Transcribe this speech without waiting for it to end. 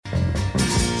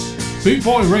Boot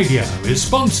Boy Radio is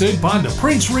sponsored by the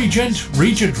Prince Regent,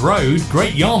 Regent Road,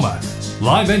 Great Yarmouth.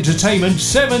 Live entertainment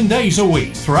 7 days a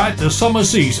week throughout the summer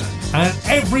season and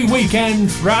every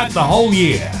weekend throughout the whole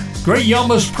year. Great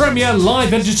Yarmouth's premier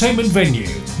live entertainment venue,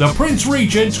 the Prince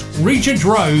Regent, Regent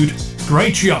Road,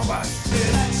 Great Yarmouth.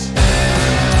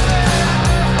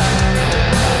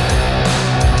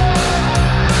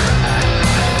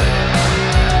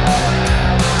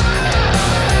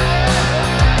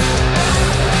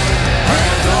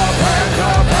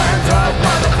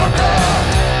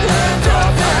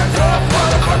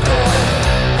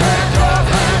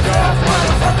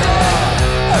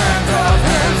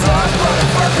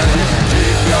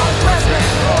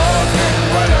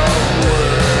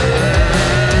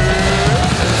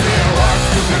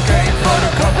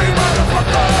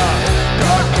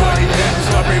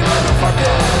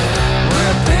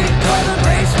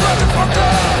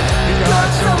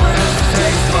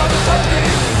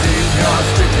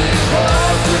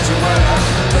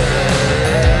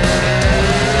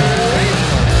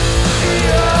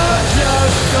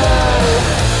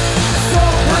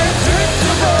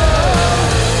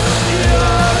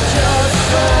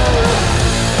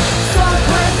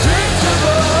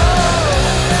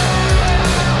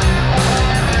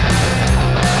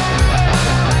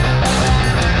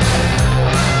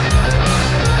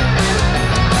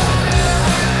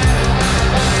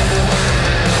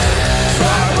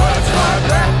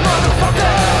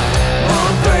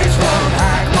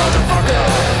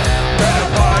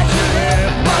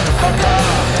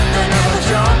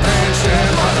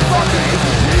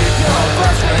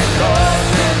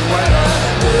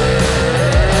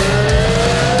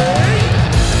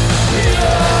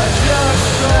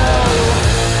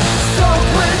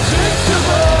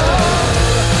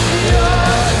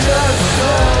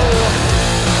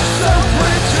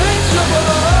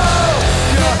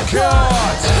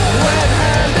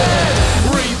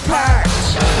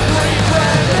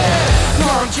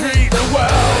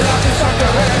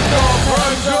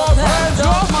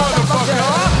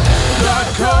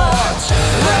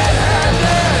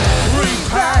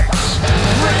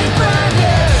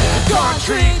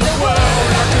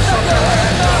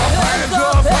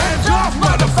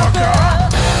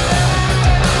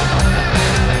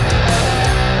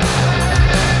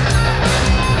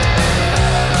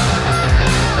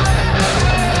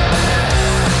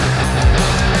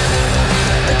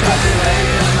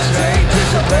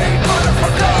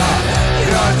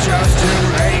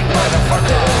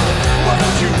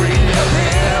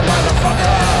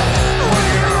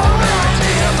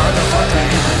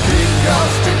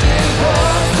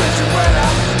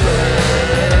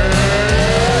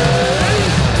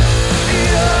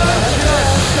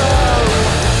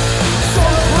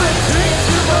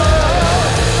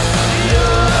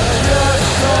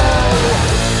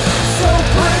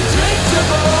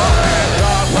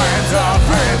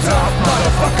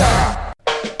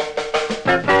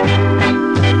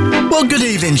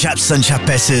 Chaps and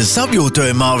chapesses, hope you're all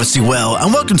doing marvellously well,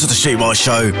 and welcome to the Streetwise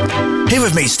Show. Here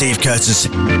with me, Steve Curtis,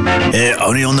 here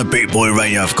only on the Boot Boy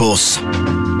Radio, of course.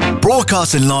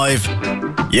 Broadcasting live,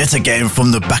 yet again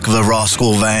from the back of the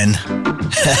Rascal van.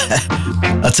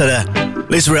 I tell you, at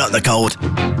least we're out the cold.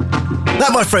 That,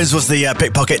 my friends, was the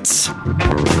Pickpockets.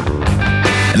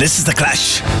 And this is The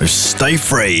Clash with Stay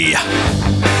Free.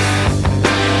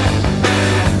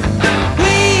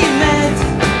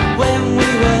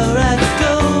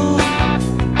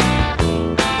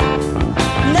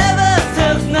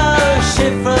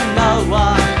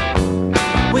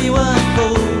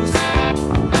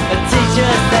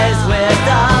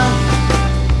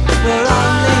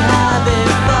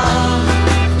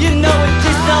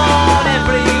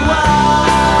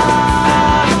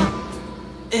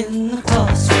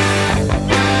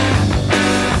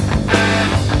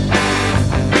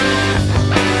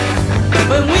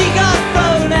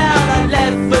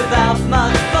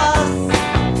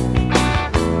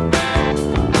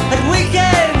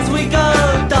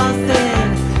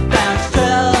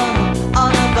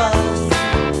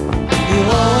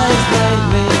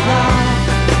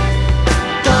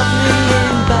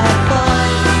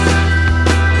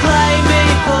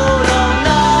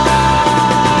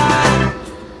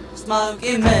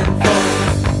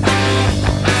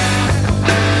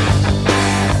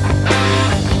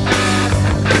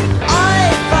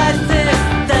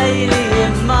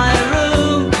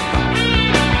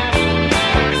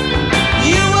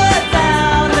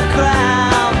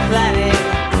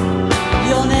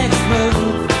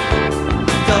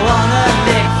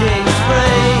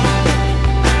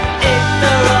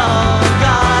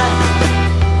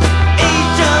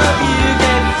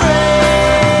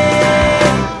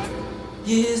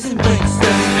 Years and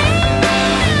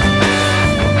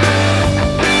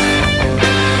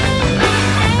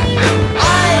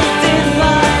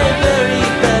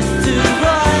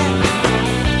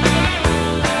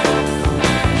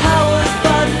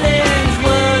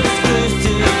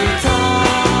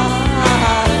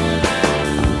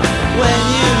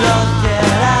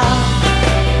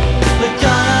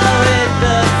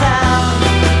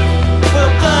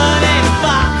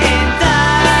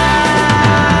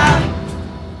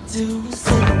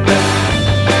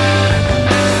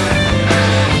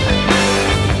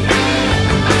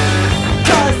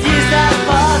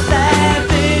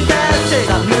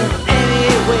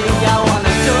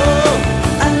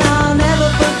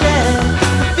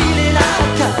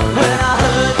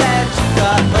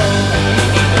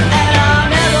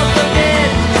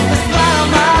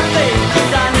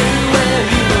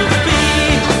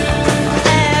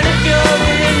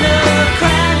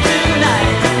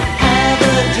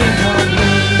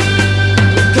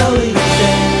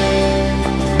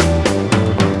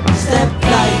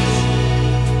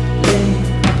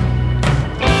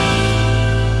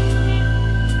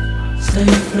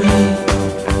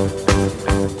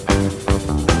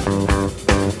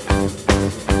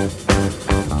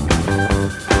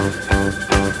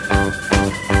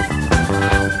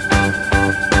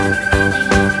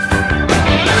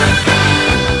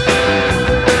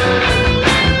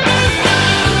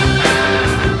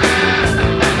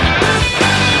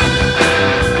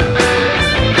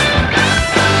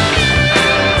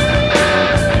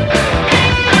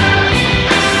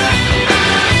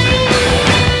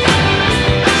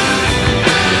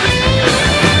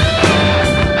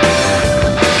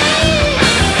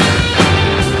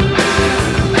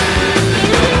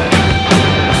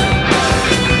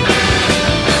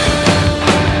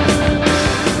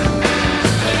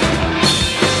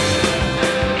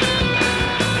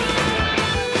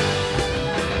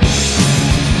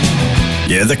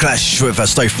Yeah, The Clash with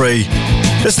Stay Free.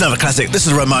 This is another classic. This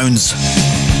is Ramones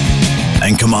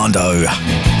and Commando. They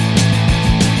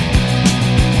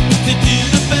do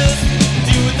the best,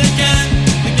 do what they can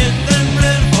to get them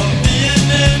ready for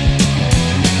Vietnam.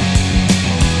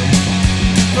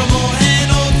 From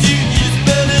Ohio to East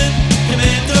Berlin,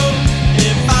 Commando,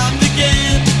 if I'm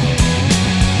again.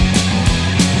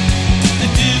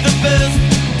 They do the best,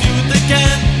 do what they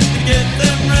can to get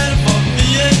them ready for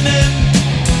Vietnam.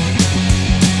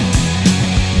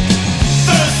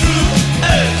 First rule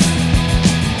is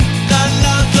that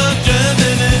lots of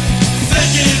Germany.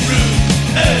 Second rule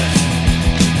is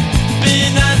be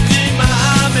nice to my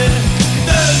army.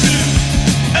 Third rule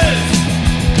is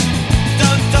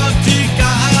don't talk to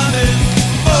commies.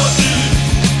 Fourth rule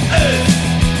is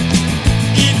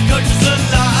keep coaches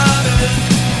alive.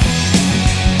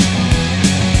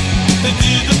 They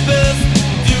do the best,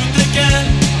 do what they can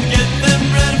to get them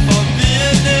ready for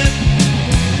Vietnam.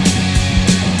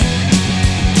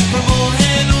 From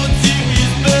Ohio to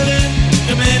East Berlin,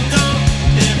 Commando,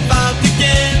 if out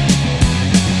again.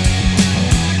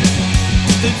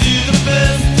 They do the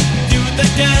best, do what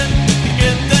they can to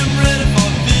get them ready for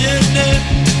Vietnam.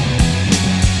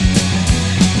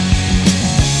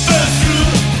 First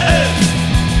rule is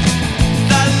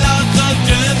that lots of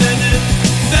Germany.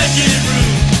 Second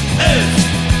rule is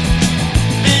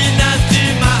be nice to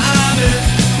my army.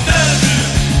 Third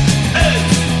rule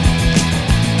is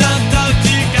don't talk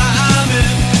to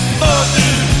commies. Fourth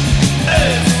rule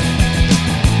is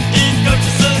keep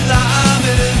coaches alive.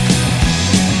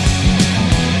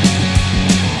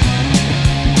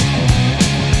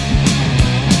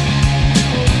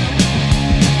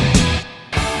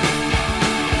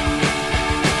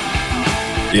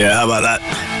 Yeah, how about that?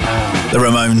 The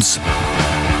Ramones.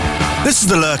 This is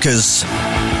the Lurkers.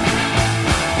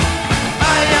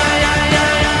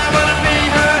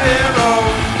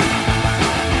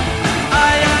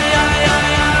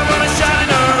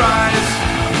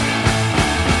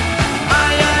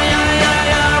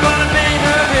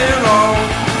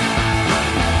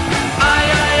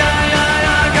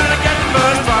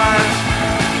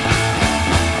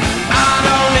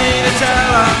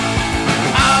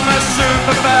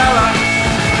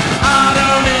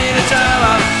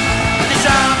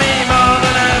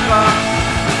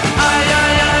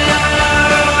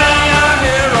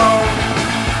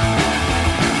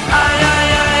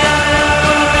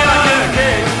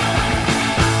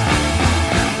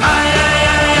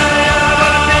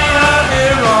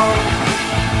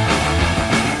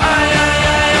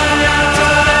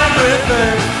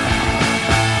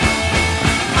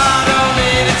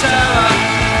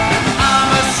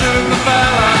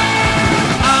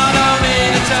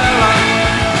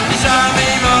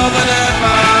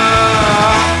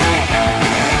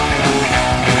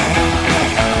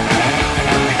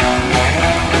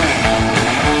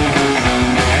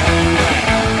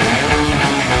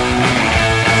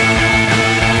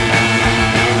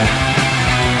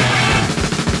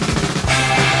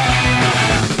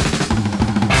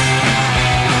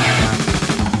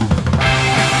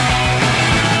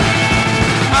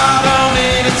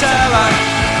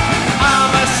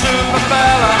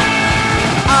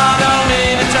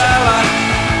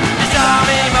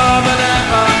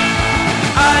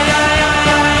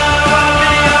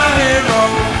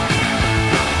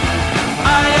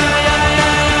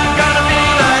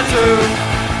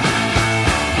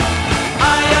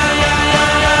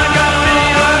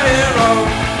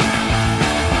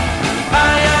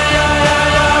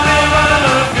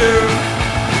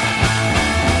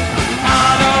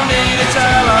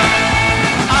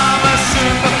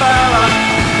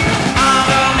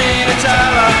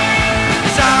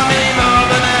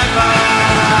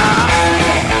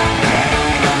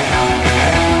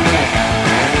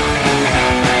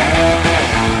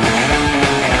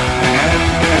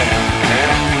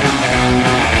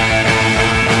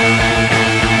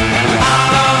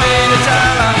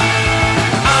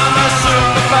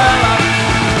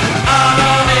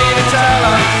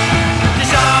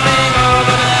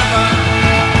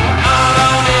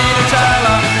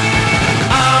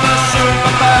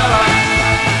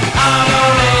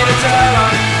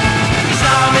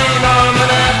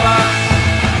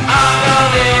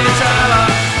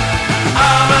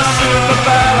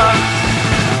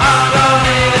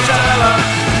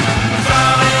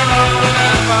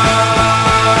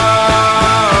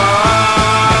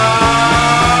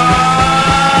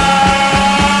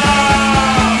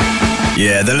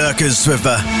 The Lurkers with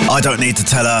I Don't Need to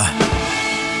Tell Her.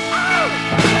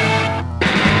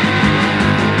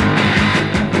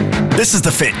 This is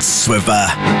the Fits with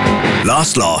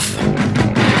Last Laugh.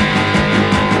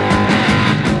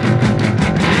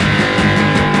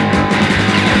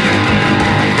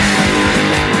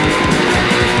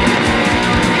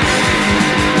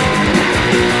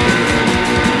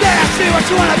 what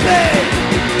you wanna be.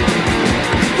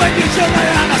 When you children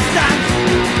understand,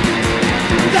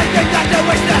 they think that they're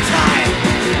wasting their time.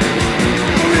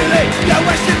 But really, you're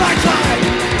wasting my time.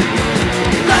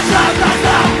 That's up, that's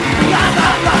up, that's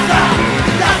up, that's up,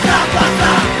 that's up, that's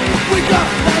up. We got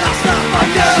let us stop on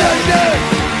you.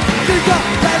 You got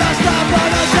let us stop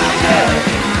on us and you.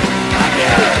 I'm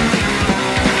you.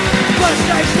 First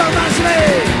stage don't match me.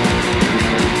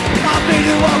 I'll be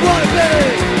who I wanna be.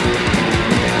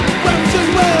 When we do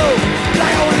well,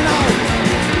 they all wanna know.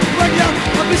 When young,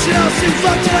 ambition seems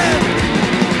right to them.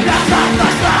 That's up,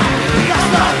 that's up,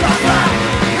 that's up, that's up,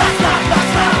 that's up,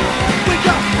 that's up. We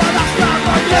got let us stop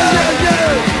on you.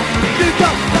 You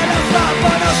got let us stop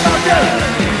on us and you.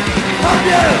 I'm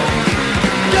you.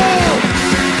 You.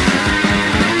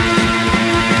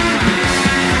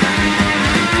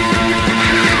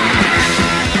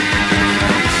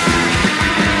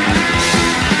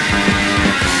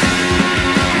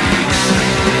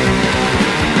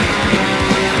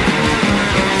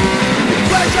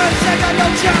 Second no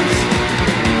chance.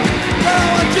 But I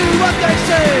want to do what they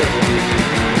say.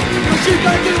 But you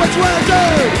gotta do what you wanna do.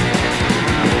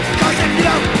 Cause if you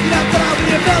don't put out with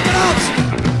your velvet arms.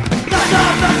 That's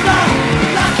up, that's up,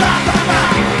 that's up, that's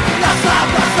up, that's up,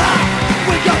 that's up.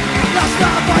 We got that's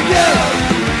up on you.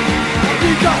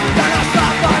 You got that's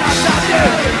up on us and you.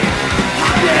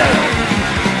 I'm you.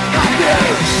 I'm you.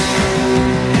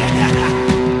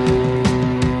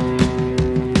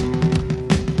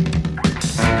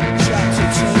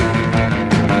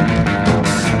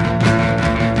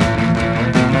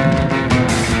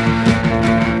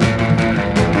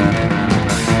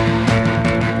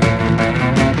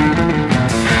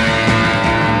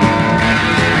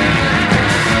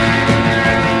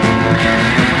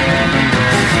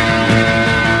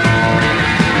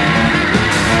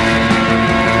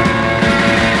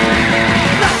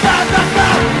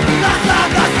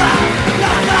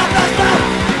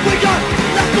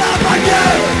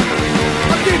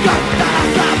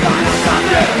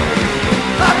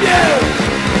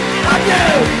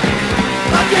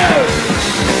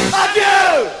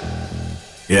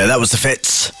 Yeah, that was the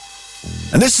Fits.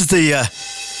 And this is the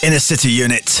Inner City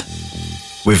unit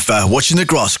with Watching the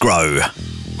Grass Grow.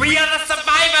 We are the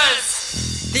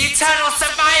survivors! The eternal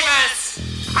survivors!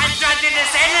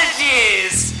 Androgynous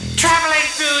energies! Traveling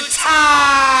through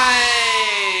time!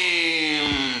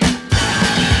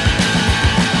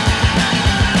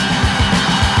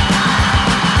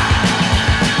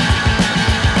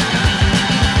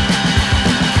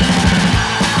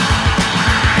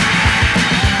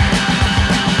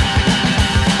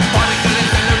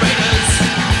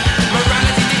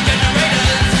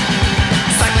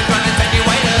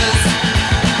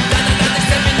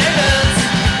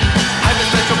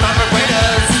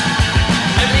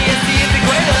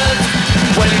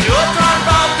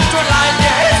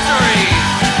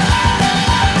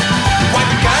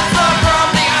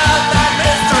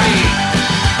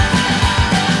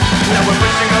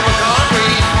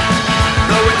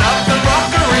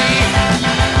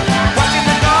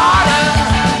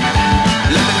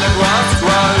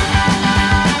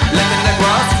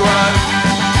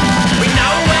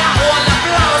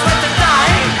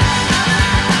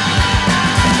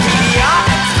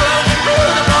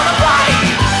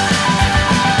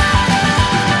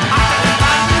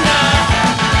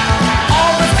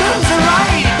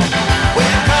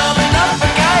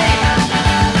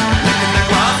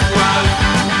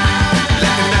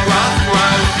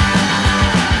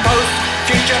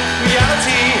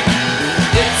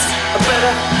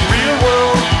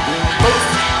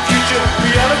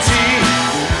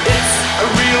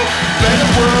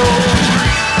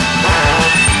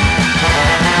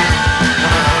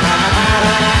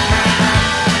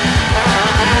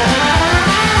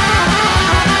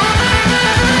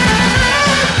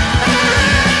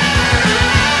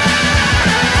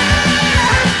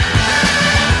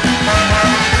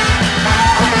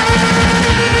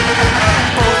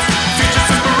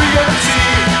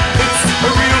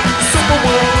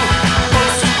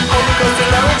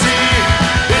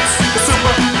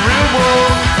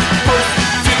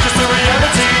 Future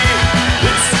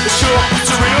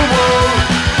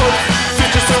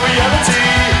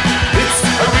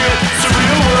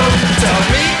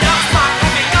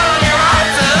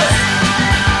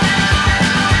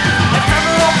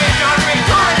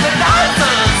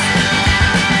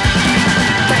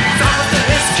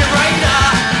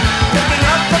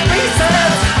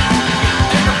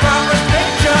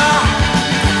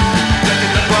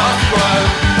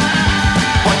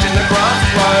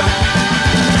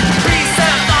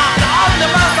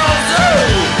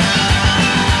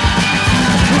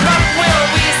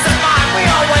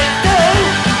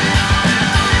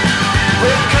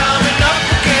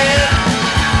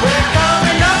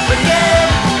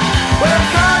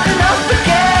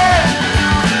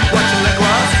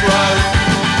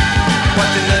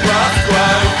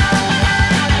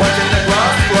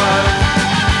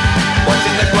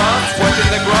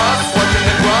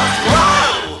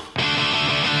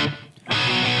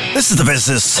This is The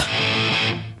Business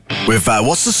with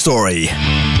What's the Story?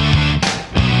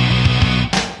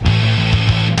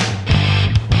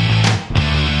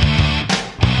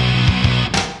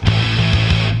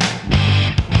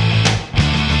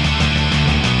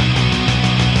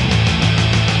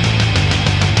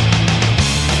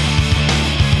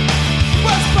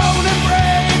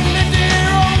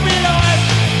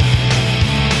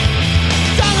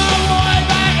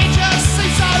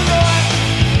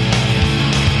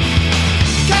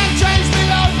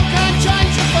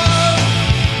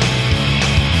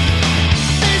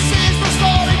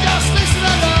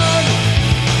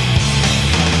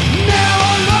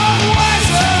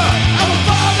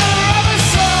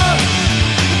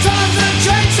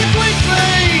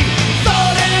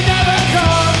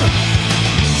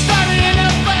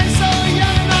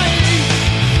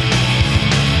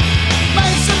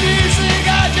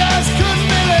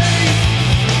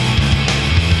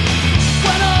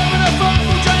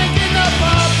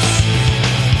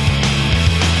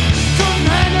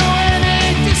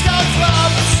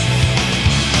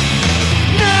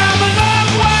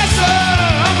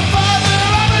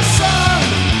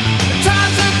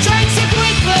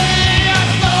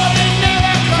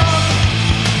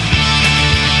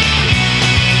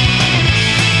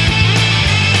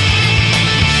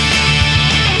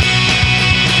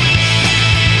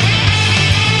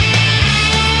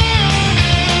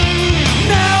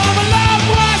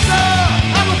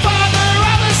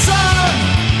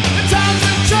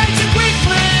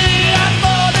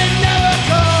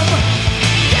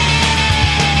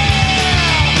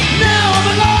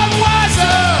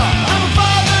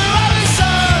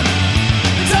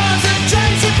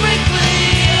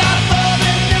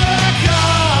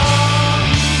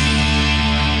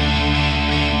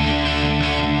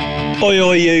 Oi,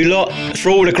 oi, you lot, for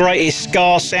all the greatest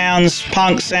ska sounds,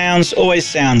 punk sounds, always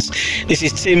sounds. This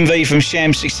is Tim V from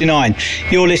Sham 69.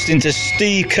 You're listening to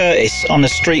Steve Curtis on the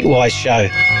Streetwise Show.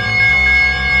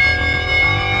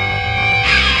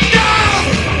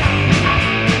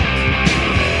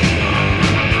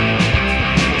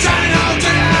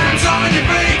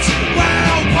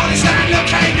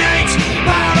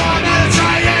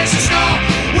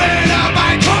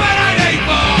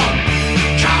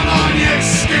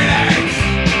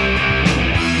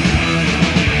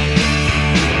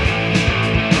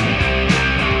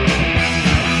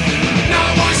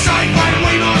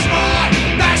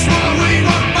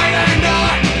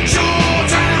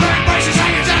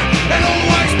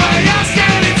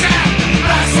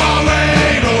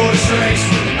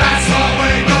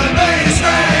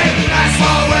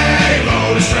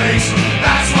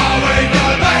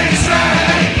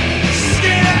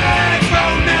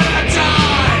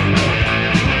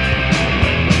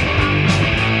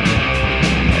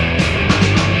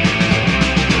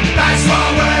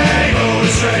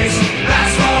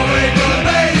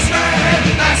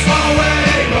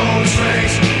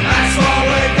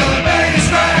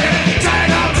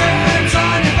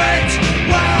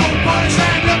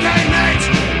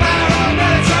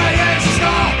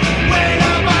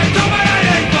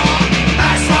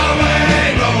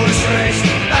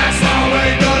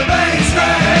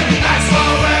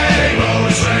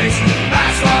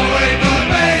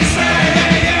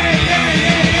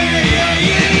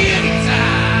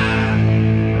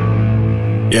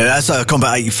 Yeah, that's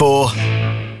Combat 84.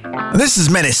 And this is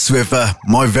Menace with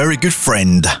My Very Good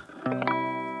Friend.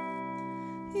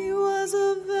 He was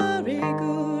a very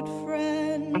good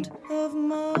friend of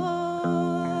mine.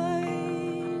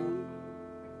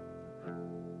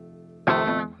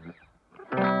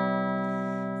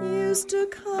 Used to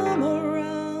come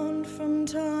around from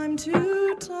time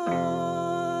to time.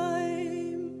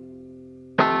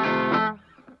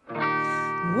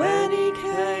 When he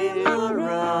came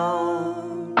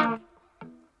around,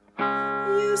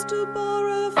 used to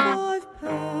borrow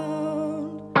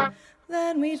 £5,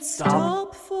 then we'd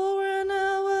stop for an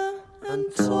hour and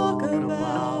talk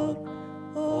about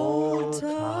old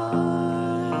times.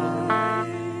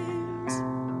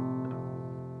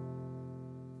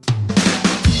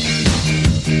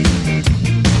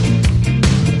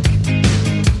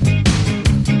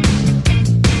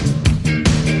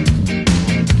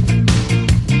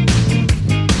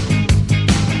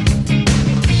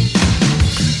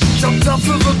 Jumped off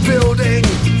of a building,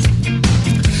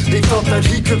 he thought that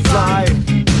he could fly.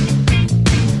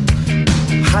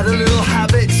 Had a little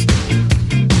habit,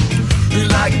 he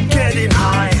liked getting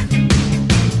high.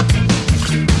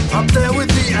 Up there with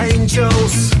the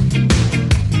angels,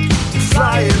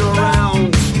 flying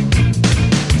around.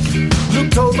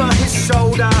 Looked over his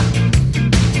shoulder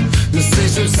and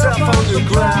sees himself on the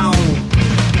ground.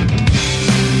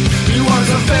 He was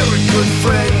a very good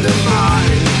friend of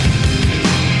mine.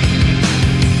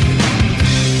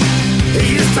 He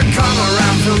used to come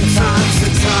around from time to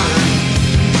time.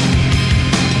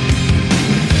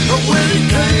 But when he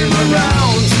came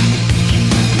around,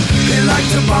 he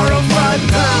liked to borrow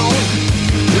 £5.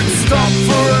 We'd stop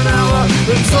for an hour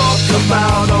and talk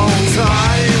about old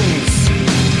times.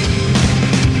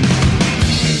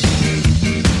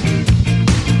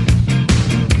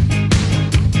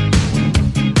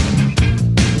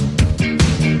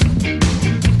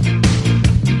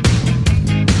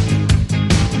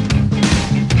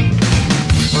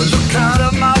 I look out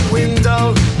of my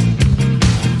window,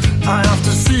 I have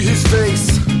to see his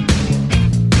face,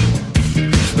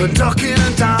 ducking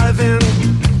and diving,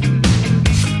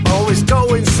 always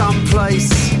going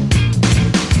someplace.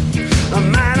 A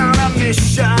man on a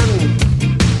mission,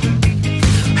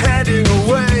 heading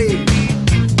away.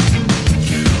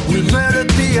 We met at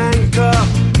the Anchor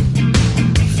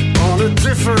on a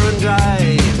different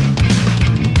day.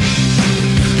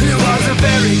 He was a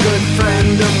very good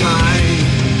friend of mine.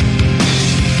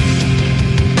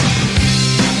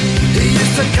 He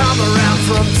used to come around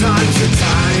from time to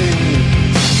time.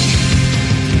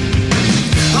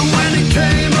 And when he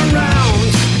came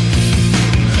around,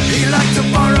 he liked to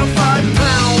borrow £5.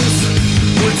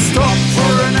 We'd stop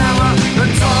for an hour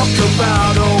and talk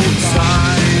about old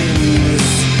times.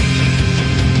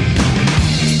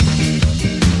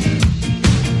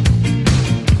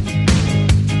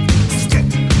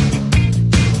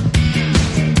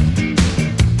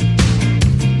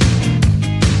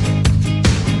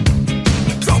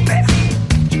 Drop it.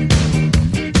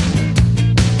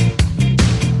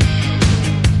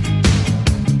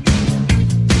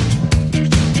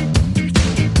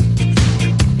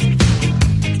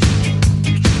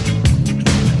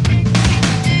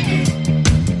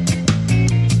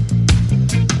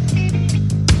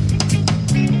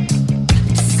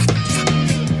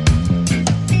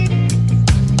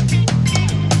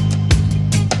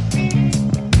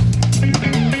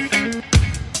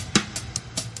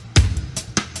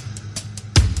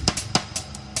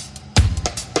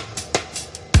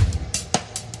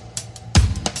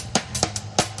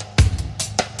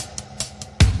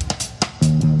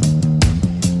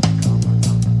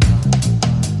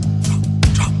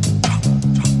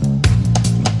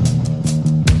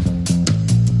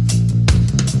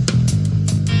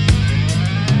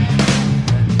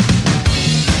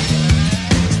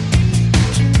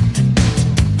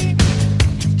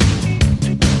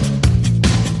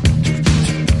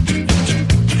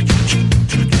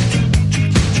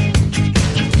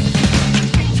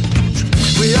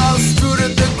 We all stood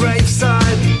at the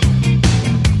graveside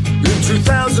in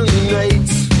 2008.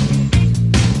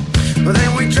 But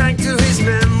then we drank to his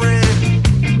memory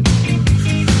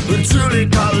until it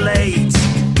got late.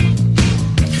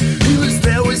 He was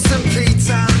there with St.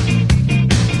 Peter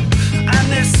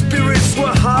and their spirits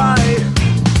were high.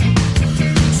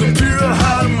 St. Peter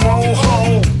had a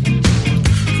moho,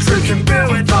 drinking beer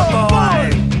with the boy.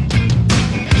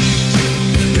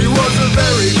 He was a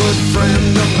very good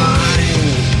friend of mine.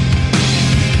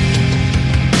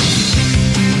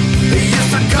 He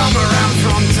used to come around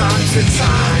from time to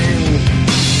time.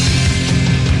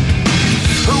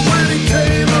 And when he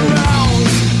came around,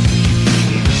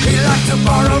 he liked to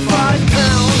borrow £5.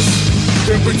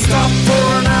 Then we'd stop for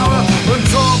an hour and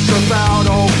talk about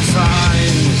old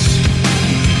times.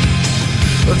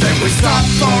 Then we'd stop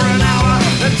for an hour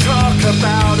and talk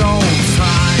about old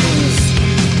times.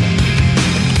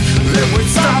 Then we'd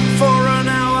stop for an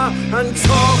hour and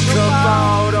talk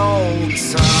about old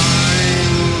times.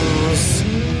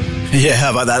 Yeah,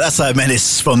 how about that? That's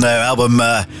Menace from their album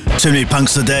Too Many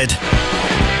Punks Are Dead.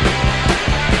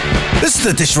 This is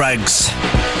the Dish Rags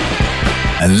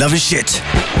and Love Is Shit.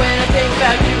 When I think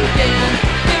about you again,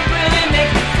 it really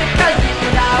makes me sick. 'Cause you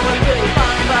and I were really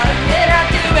fun, but it had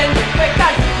to end it quick.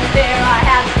 'Cause you were there, I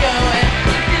had to go, and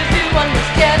you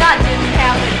understand I didn't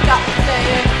have the guts to say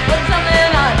it, but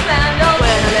something I planned on. When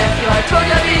I left you, I told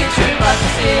you I'd be true, but you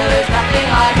see, there's nothing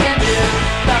I can do.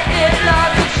 But it,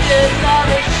 love is shit, love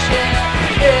is shit.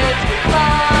 It's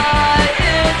goodbye,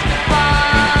 it's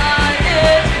goodbye,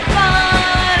 it's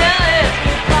goodbye, and it's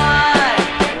goodbye.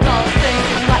 Don't think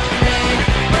it's much of me,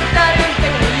 but not even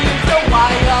thinking of you. So why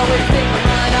you always think I'm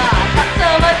right? I got so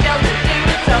much else to do,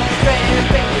 so strange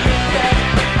things to do.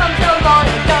 I'm so long.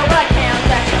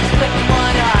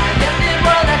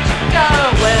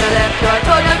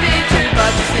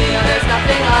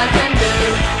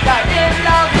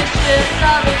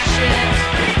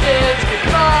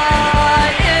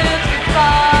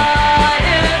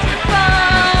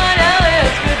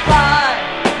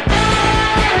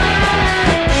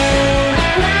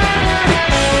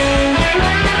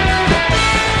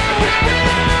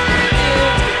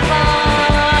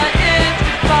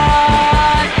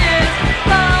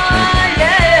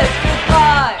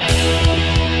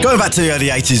 back to the early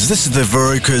 80s. This is the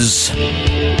Verucas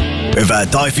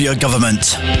with Die For Your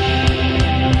Government.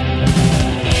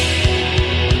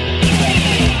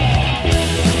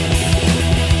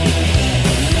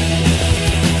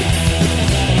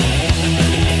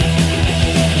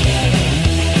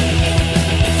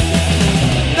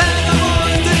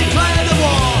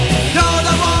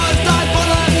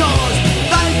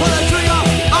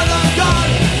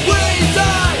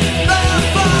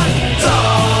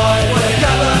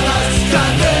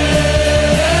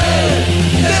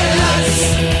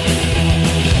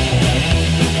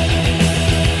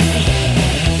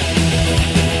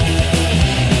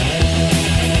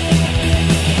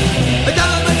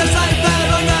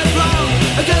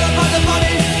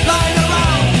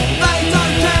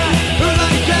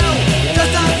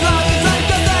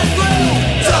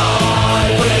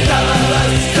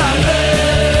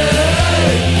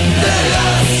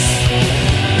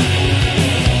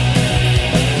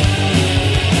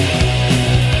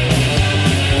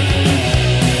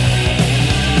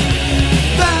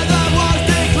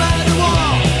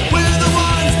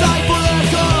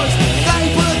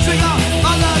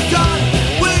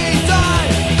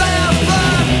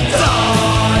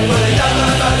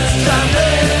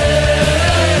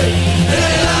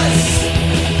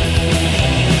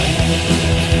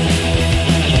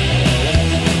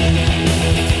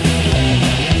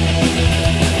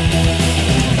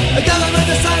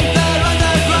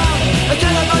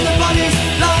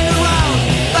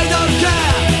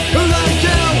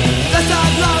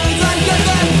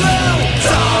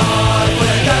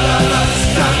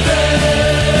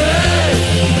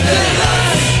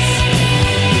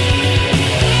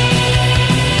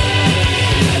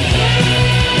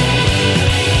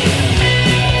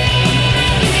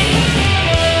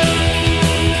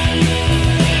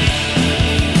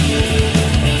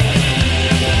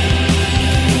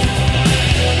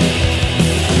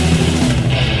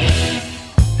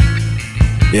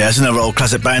 Yeah, it's another old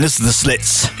classic band. This is the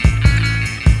Slits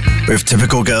with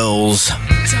Typical Girls.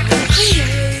 Get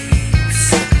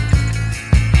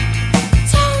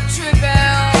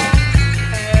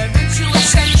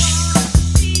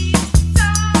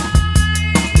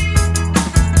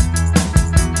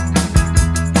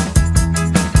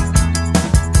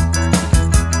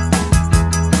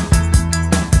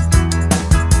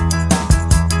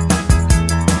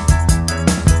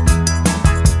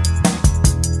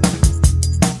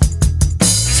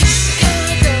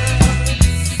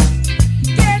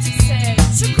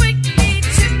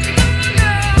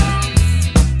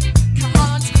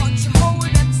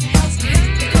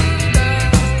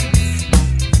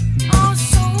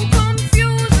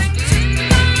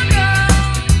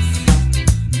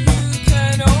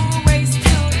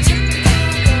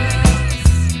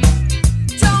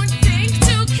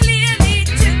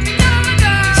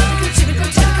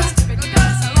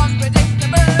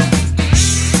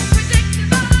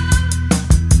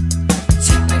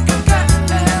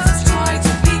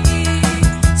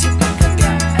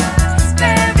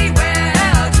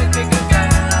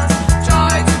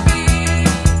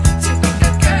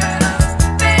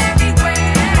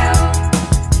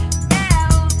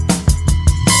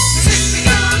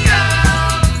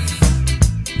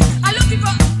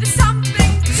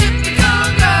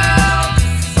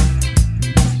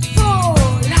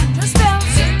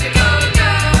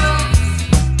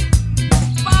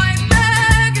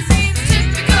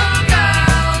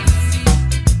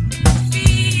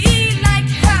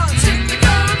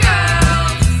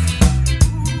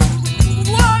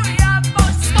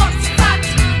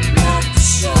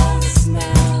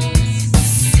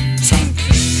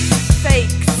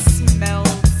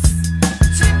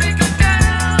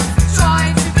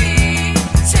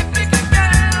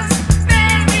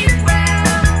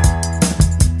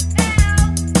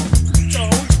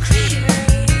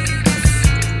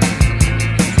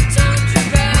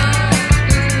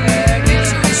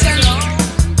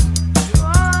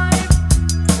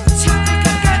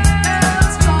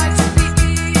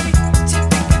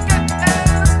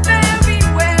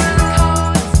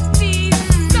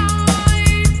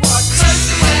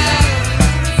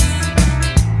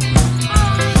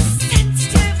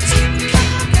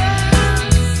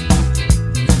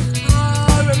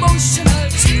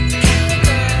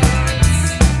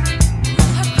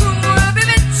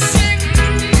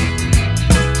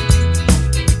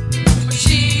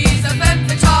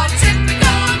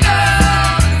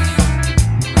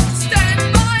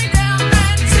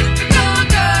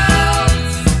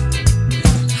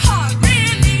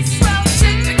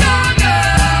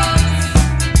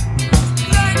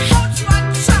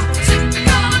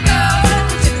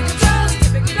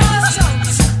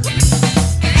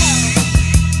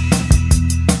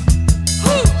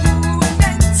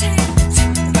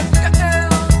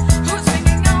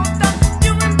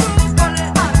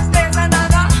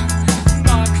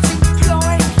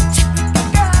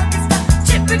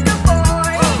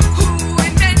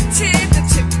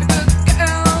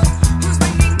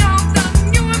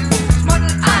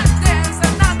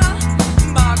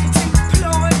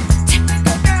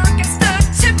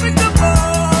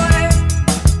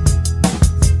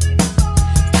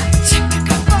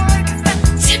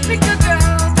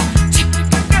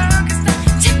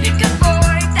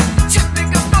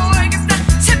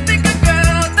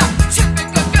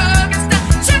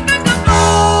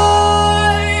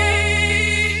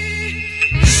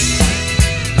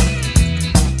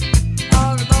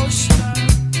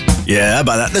Yeah, how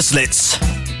about that? The Slits.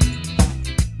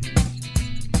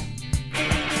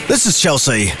 This is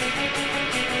Chelsea,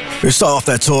 who start off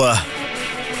their tour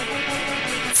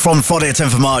from Friday the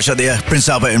 10th of March at the Prince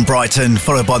Albert in Brighton,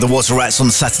 followed by the Water Rats on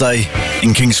Saturday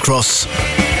in King's Cross.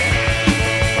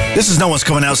 This is No One's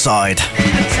Coming Outside.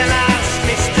 Until I was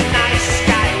Mr. Nice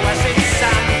Guy, was it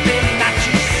something that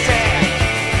you said?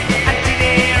 And did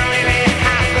it really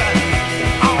happen?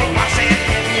 Or was it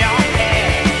in your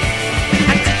head?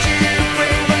 And did you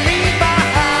bring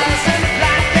believers and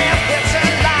plant their bits of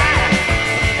lie?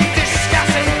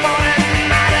 Discussing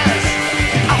foreign matters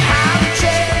of how to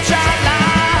change our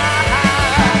lives.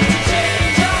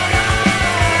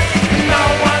 No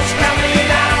one's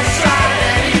coming outside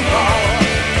anymore.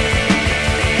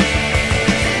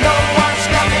 No one's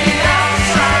coming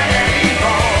outside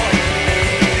anymore.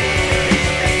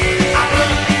 I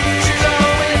look to the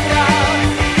window,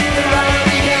 the road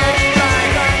is dry.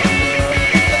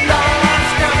 No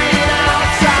one's coming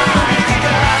outside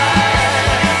today.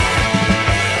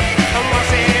 And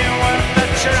was it worth the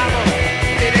trouble?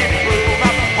 Did it prove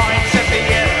a point of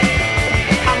view?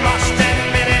 I must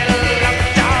admit it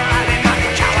looked alright in the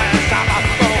colours of a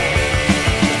fool.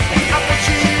 I bet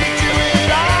you do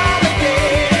it all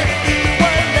again if you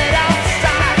were let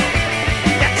outside.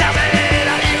 You tell me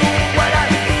that you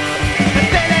wouldn't, and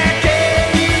then again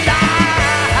you lie.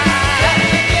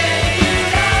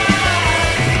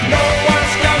 No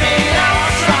one's coming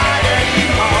outside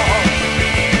anymore.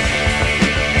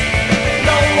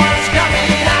 No one's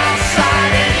coming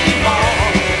outside anymore.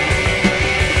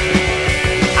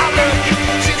 I look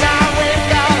to the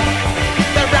window,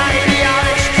 the radio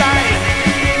is playing,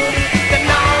 that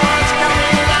no one's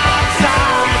coming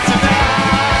outside today.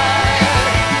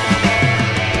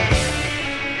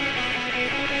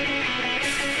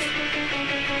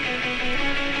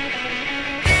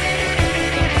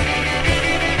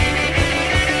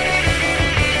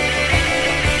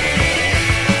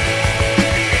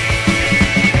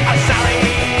 I'm sorry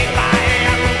if I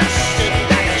understood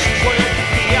that you would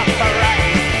be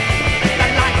afraid. The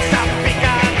lights of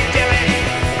Piccadilly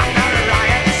and the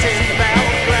riots in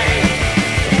Belgrade.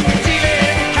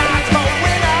 Dealing cards for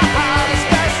winners,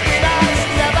 best winners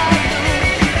never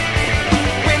lose.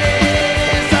 Winning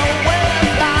is a way of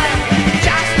life,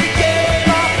 just a game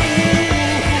of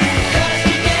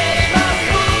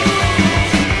fools.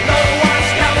 No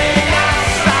one's coming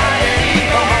outside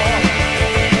anymore.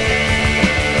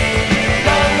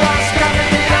 No one's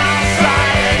coming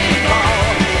outside anymore.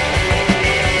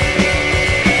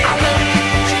 I look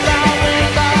to the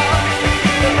window,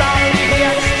 the road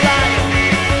is dry,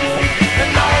 and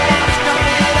no one's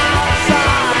coming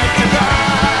outside today.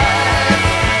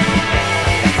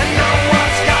 And no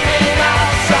one's coming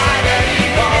outside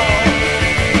anymore.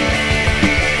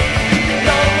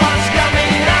 No one's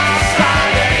coming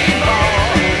outside anymore.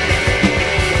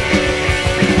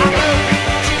 I look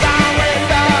to the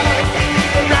window,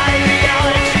 the radio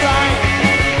is playing,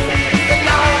 and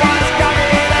no one's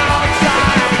coming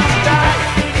outside today.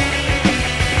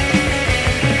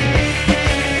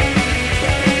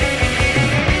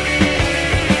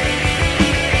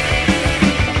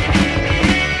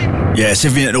 Yes,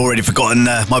 if you had already forgotten,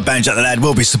 my band Jack the Lad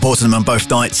will be supporting them on both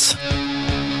nights.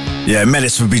 Yeah,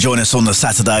 Melis will be joining us on the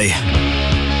Saturday.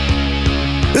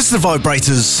 This is the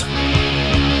Vibrators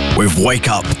with Wake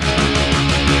Up. Too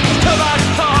much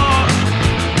talk,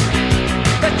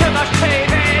 there's too much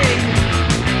TV,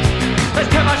 there's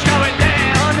too much going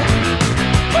down,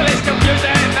 well it's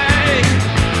confusing me.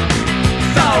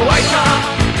 So wake up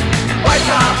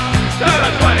to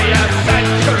the 20th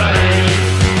century.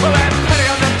 Well there's plenty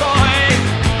on the boys,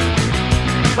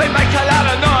 we make a lot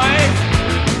of noise,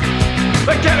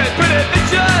 we're getting pretty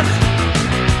vicious,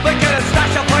 we're gonna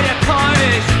smash up all your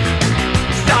toys.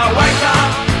 So wake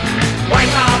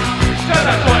up to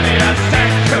the 20th century.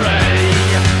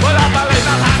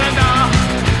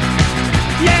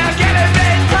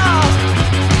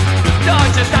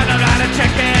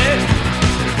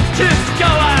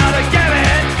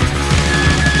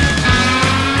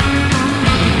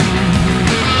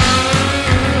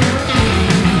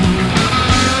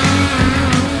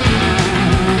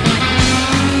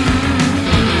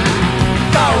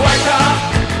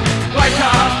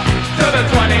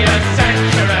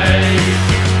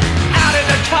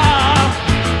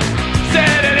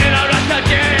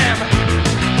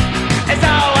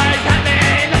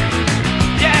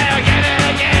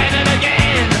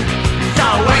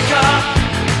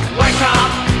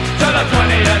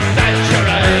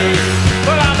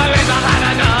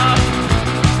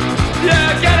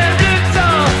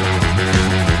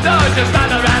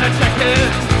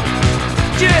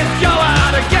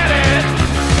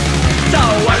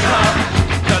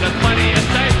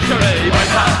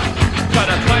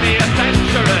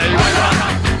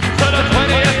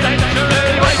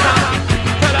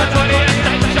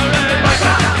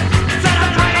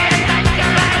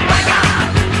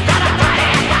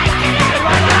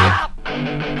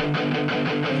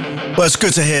 Well, it's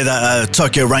good to hear that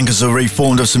Tokyo Rankers are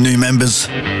reformed of some new members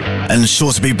and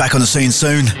sure to be back on the scene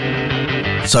soon.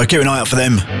 So keep an eye out for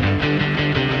them.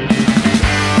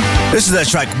 This is their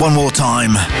track One More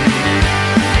Time.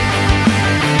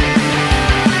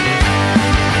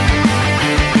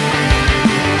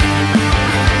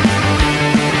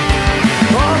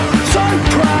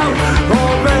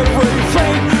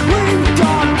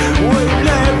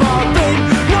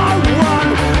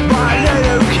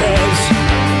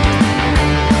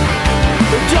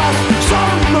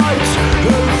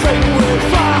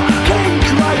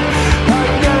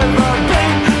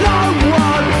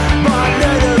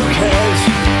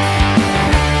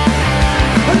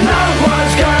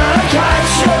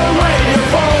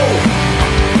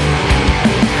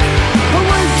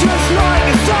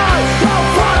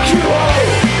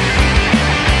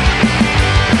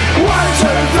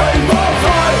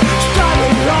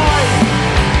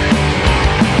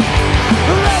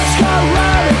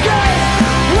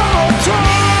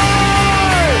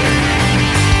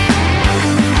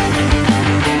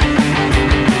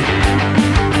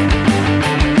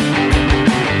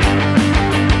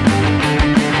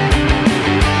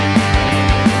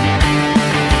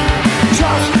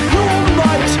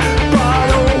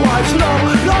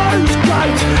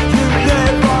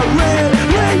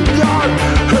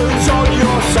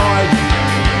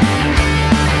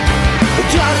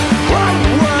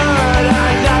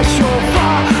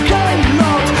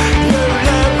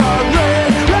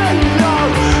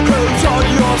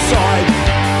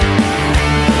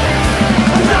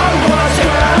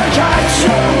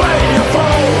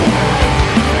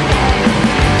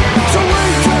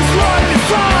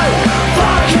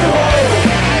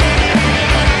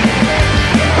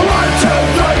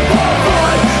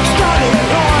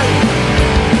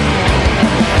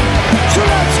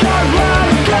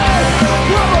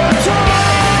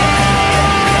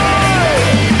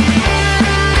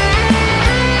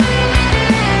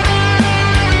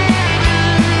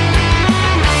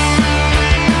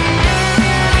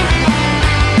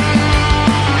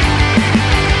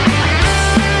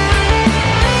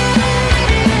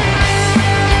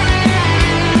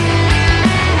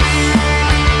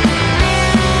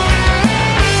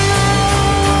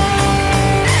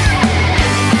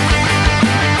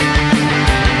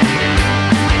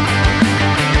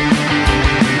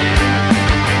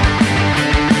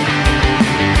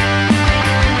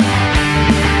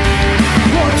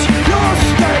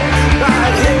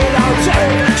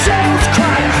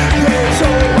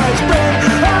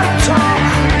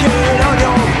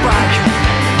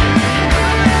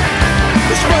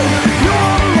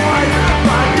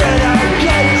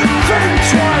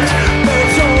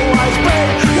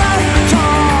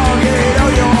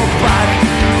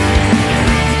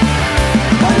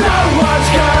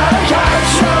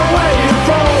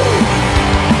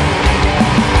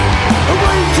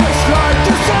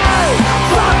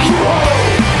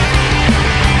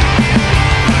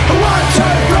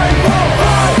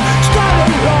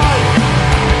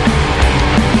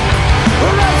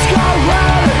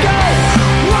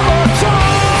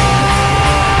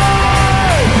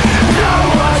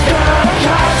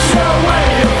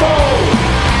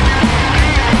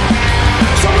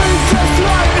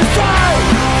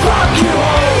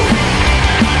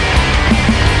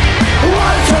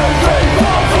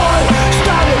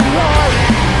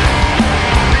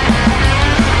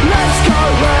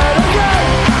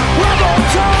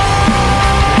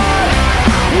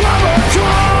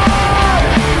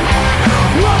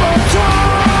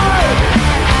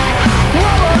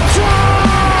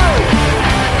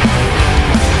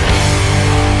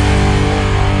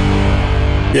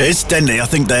 Yeah, incidentally, I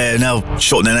think they're now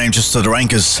shortening their name just to the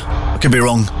Rankers. I could be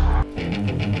wrong.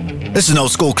 This is an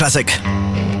old school classic.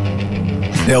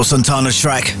 The old Santana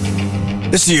track.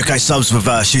 This is UK subs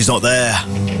with She's Not There.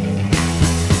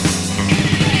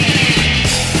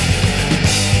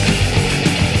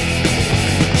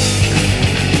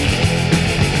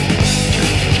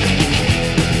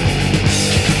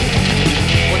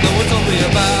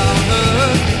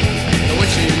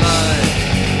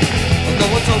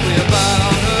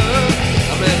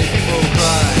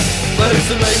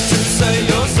 Too late to say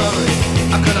you're sorry.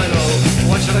 How can I know?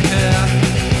 Why should I care?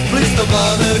 Please don't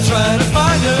bother trying to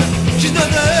find her. She's not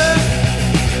there.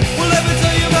 We'll never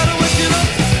tell you about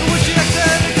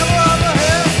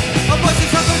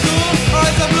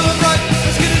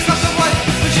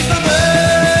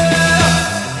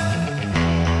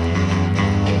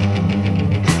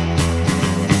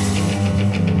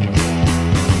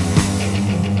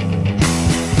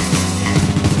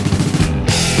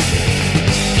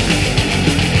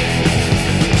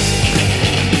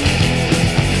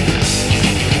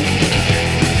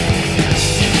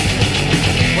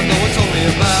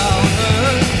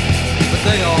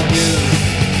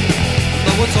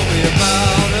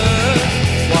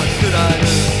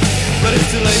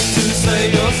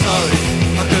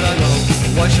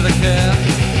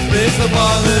don't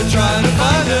bother trying to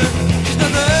find her. She's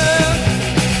not there.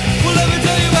 Well, let me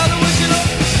tell you about the way she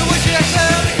looks, the way she acts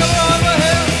there, the color of her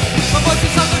hair. My voice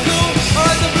is something cool, her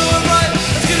eyes are blue and bright.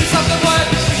 Let's get her something white,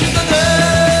 but she's not there.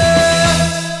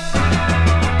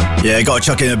 Yeah, gotta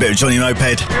chuck in a bit of Johnny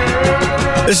Moped.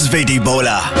 This is VD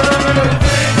Boiler.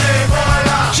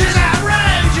 She's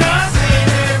outrageous.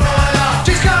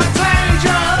 She's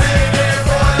contagious.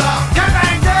 Gang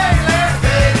bang daily.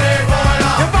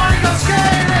 Your body goes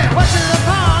scaly. Went to the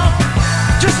pub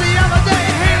just the other day.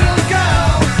 Hey little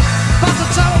girl, about to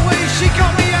tell her way she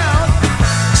called me out.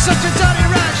 Such a dirty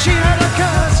rat, she heard her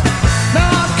curse. Now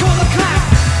I'd call the clap.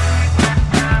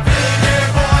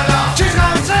 She's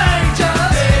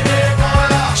contagious.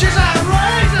 She's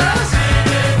outrageous.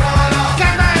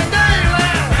 Gang bang daily.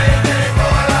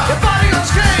 Your body goes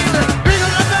scaly. You're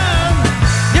gonna burn.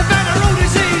 You found a root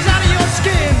disease out of your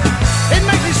skin. It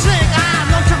makes me sick. I'm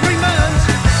not to remnant.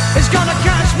 It's gonna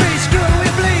catch me screwing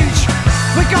with bleach.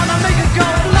 We're gonna make it go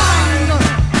blind.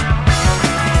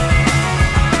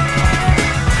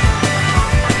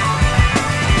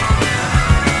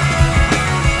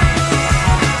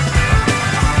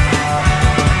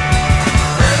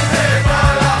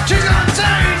 She's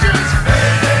contagious.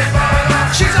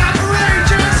 She's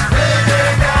outrageous.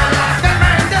 Gang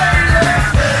bang daily.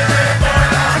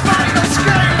 Your body goes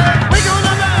scaly. We're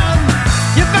gonna learn.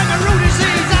 You bang a root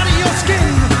disease out of your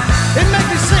skin. It makes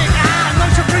me sick. I'm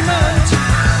not to remnant.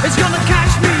 It's gonna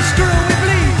catch me screwing with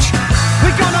bleach.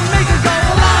 We're gonna make it go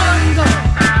blind.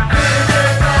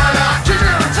 She's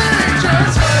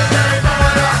contagious.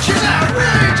 She's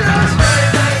outrageous.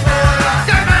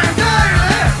 Gang bang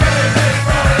daily.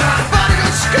 Your body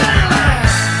goes scaly.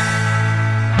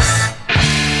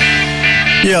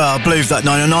 Yeah, I believe that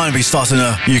 909 will be starting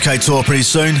a UK tour pretty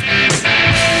soon.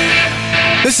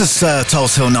 This is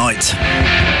Tulse Hill Night.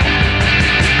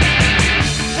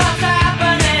 What's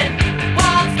happening?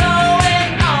 What's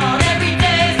going on? Every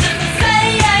day's just the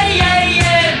same.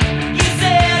 You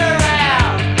sit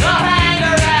around or hang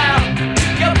around.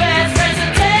 Your best friend's a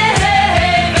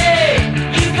TV.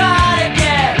 You gotta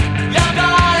get out.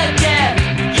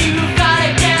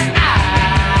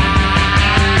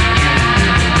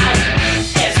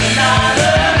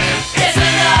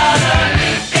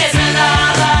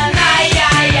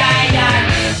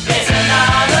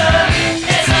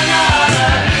 It's another night.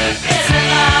 It's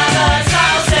another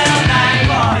Tulse Hill night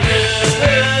for you.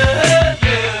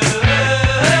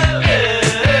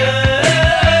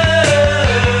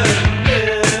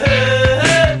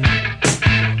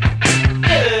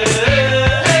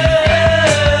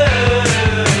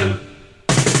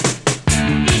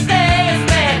 Each day is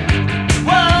spent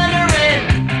wondering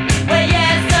where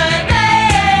yesterday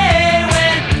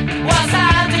went. What's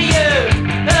time to you?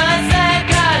 A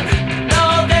second, no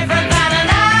different than an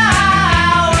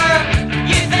hour.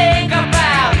 You think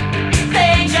about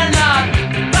things you love,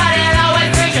 but it always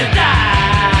brings you down.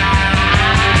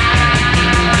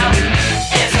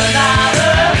 It's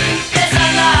another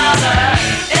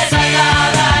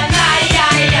night.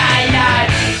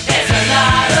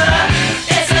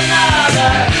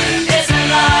 It's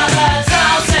another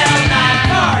Tulse Hill night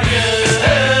for you.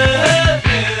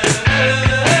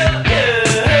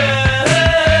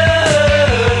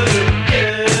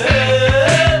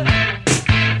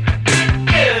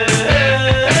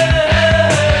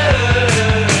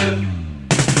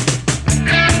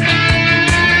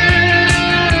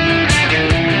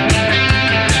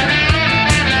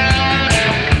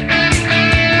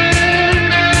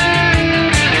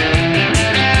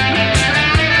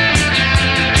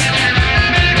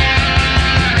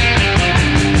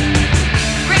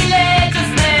 Religious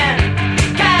men,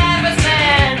 canvas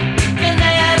men, can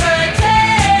never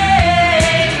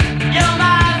take your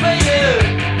mind for you,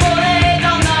 for they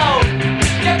don't know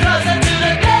you're closer to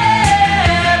the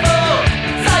devil.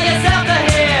 Sell yourself to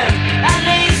him, at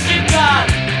least you've got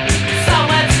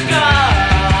somewhere to go.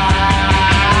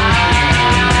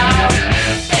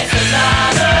 It's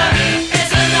another night.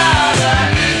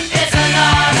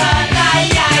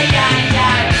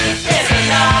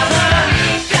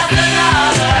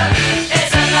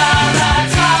 It's another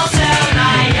Tulse Hill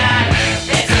night.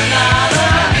 It's another night.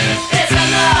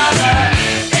 It's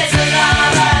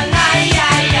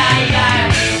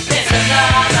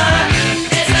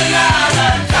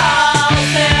another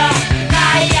Tulse Hill night.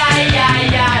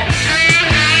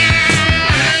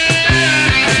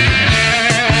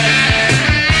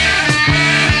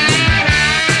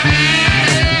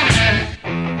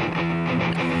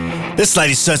 This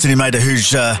lady certainly made a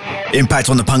huge impact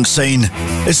on the punk scene.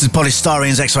 This is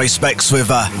Polystyrene's X-Ray Specs with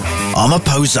I'm a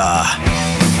Poser.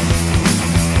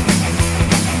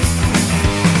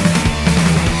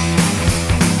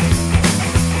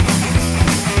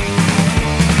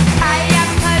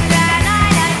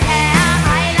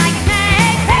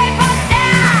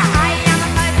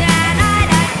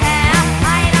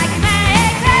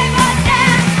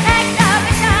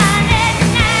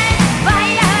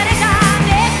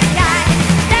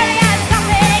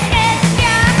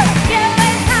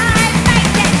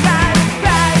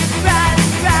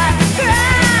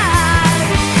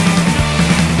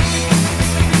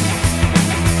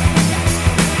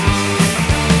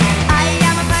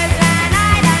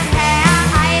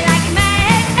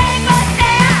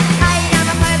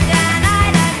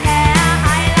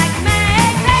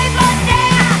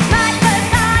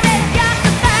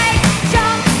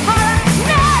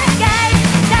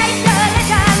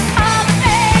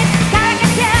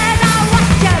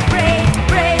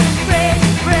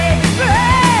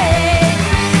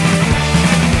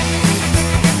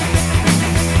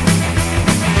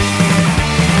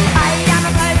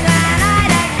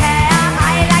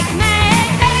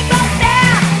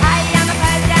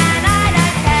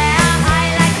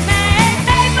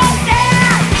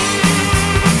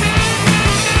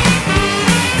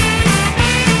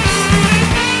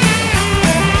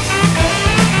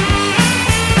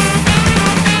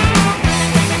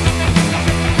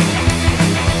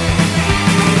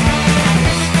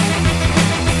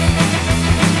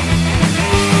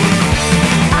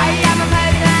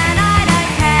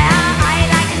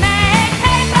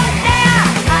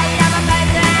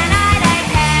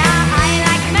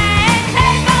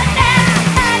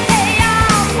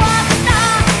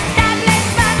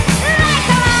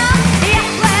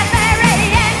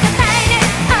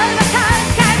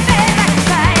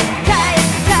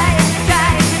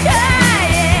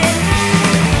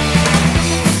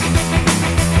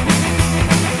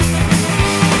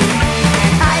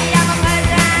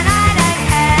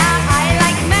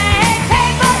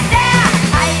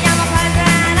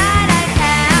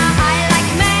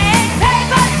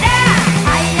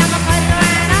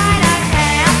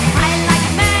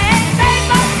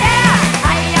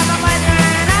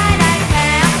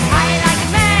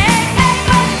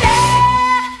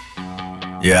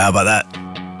 Yeah, how about that?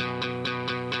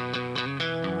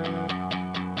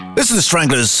 This is the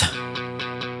Stranglers.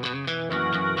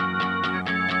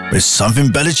 With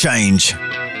Something Better Change.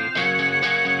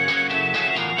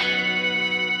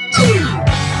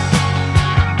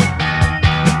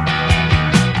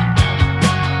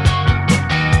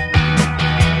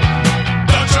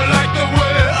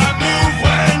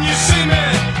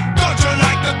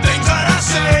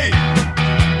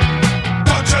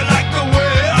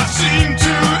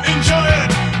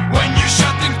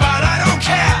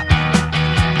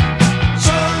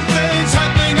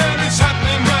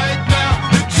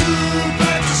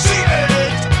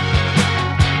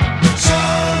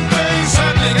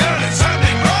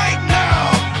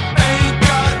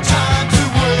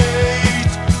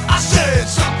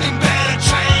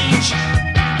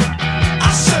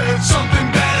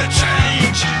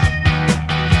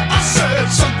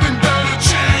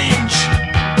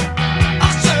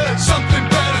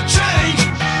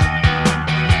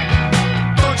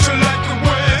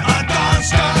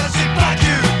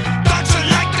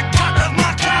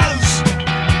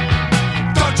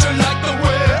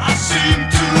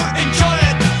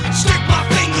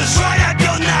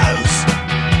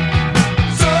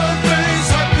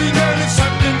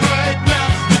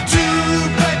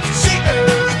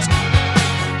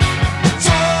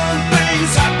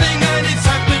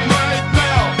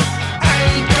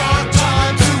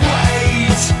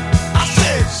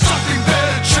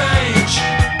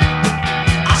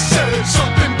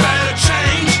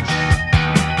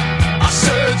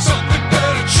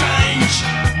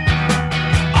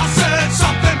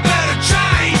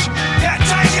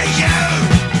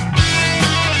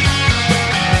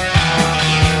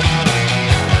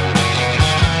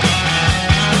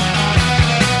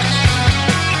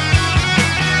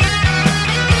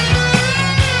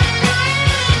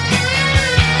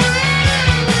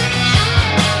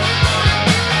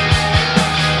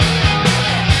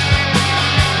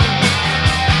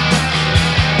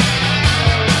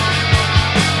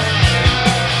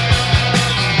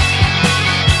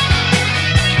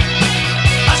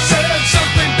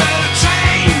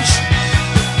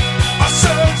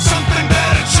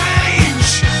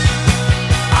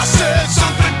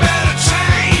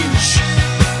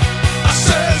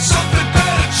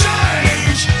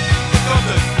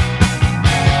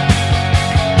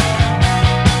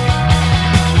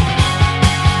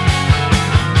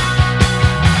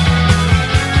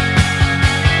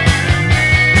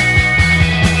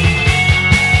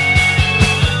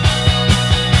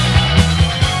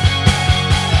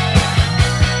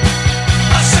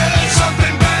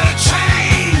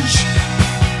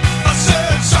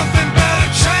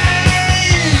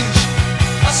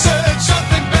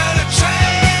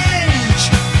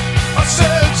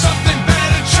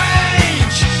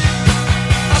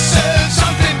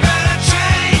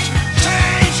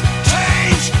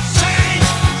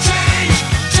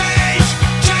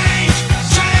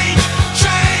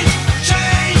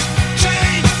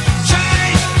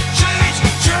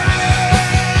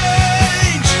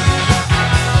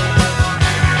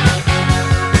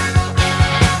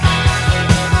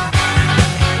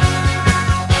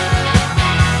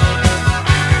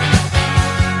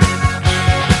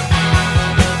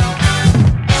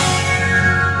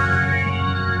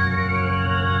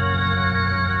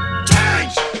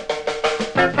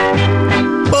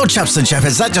 Chaps and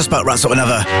chappers, that just about wraps up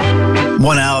another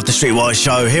 1 hour of the Streetwise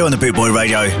show here on the Bootboy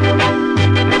Radio.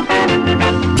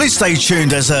 Please stay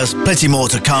tuned, there's plenty more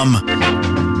to come.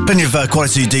 Plenty of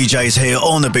quality DJs here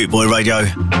on the Bootboy Radio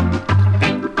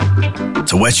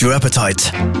to whet your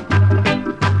appetite.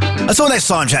 Until next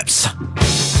time, chaps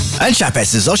and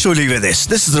chapesses, I shall leave you with this.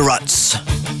 This is the Ruts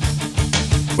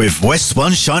with West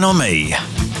One Shine on Me.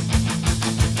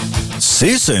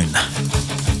 See you soon.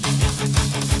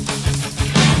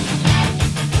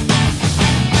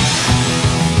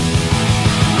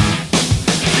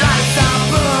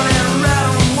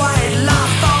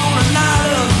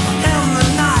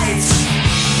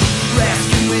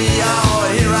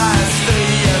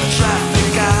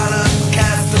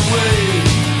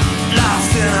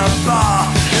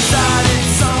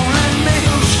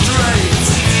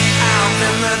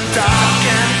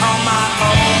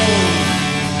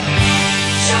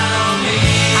 Shine on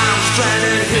me.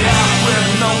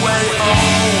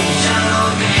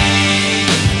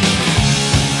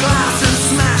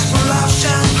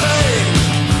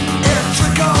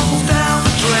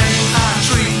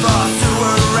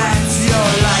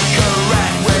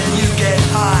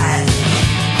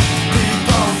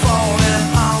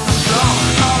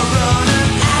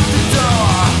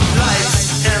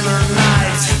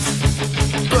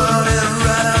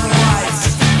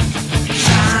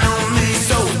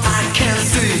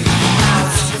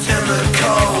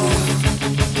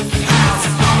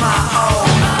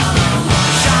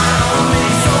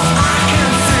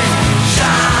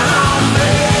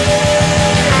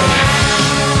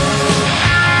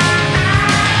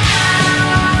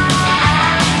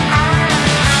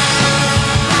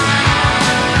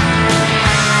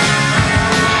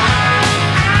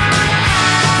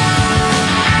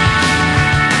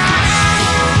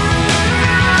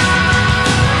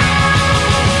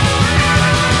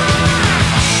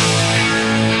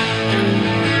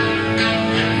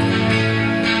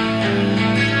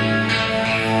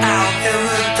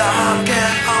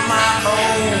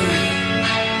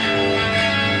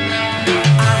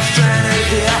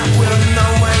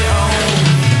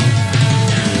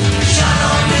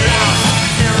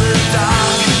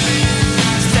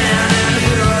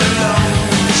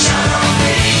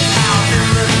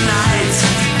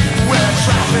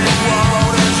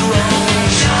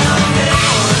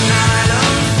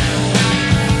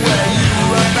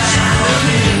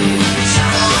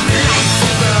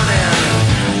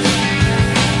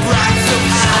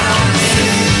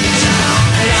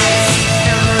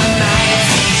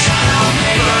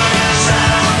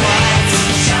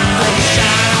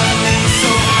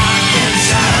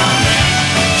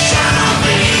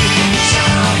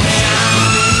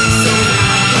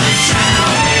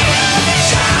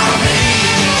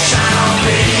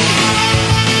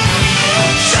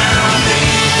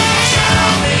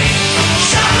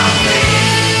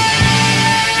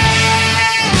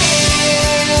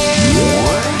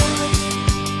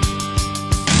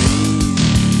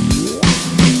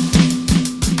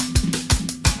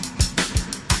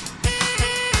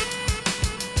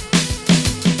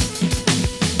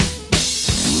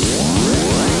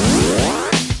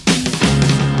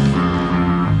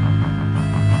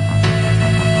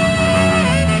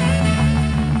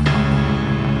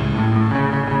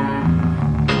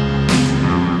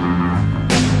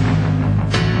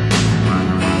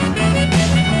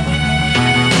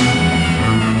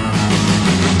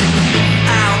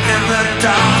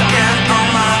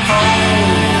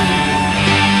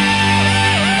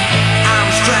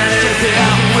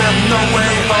 nowhere